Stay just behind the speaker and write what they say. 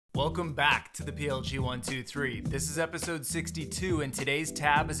Welcome back to the PLG123. This is episode 62, and today's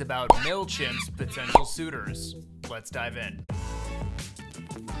tab is about Mailchimp's potential suitors. Let's dive in.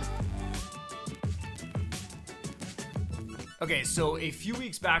 Okay, so a few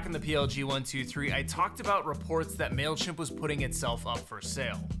weeks back in the PLG123, I talked about reports that Mailchimp was putting itself up for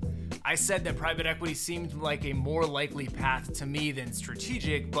sale. I said that private equity seemed like a more likely path to me than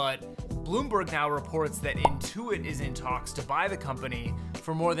strategic, but Bloomberg now reports that Intuit is in talks to buy the company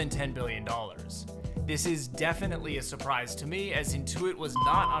for more than $10 billion. This is definitely a surprise to me, as Intuit was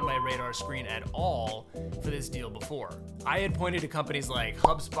not on my radar screen at all for this deal before. I had pointed to companies like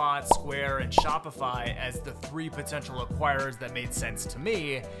HubSpot, Square, and Shopify as the three potential acquirers that made sense to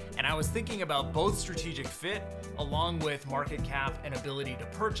me, and I was thinking about both strategic fit along with market cap and ability to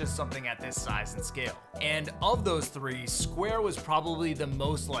purchase something at this size and scale. And of those three, Square was probably the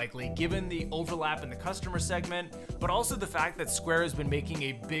most likely given the overlap in the customer segment, but also the fact that Square has been making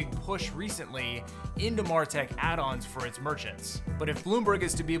a big push recently into MarTech add-ons for its merchants. But if Bloomberg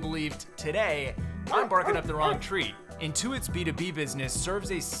is to be believed today, I'm barking up the wrong tree. Intuit's B2B business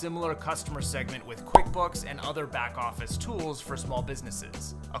serves a similar customer segment with QuickBooks and other back-office tools for small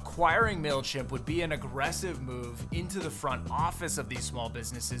businesses. Acquiring Mailchimp would be an aggressive move into the front office of these small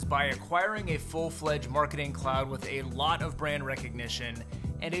businesses by acquiring a full-fledged marketing cloud with a lot of brand recognition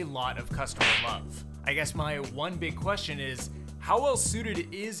and a lot of customer love. I guess my one big question is, how well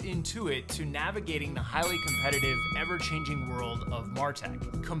suited is Intuit to navigating the highly competitive, ever-changing world of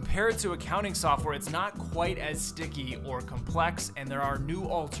MarTech? Compared to accounting software, it's not quite as sticky or complex, and there are new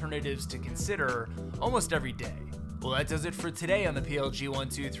alternatives to consider almost every day. Well, that does it for today on the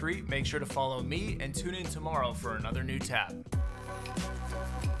PLG123. Make sure to follow me and tune in tomorrow for another new tab.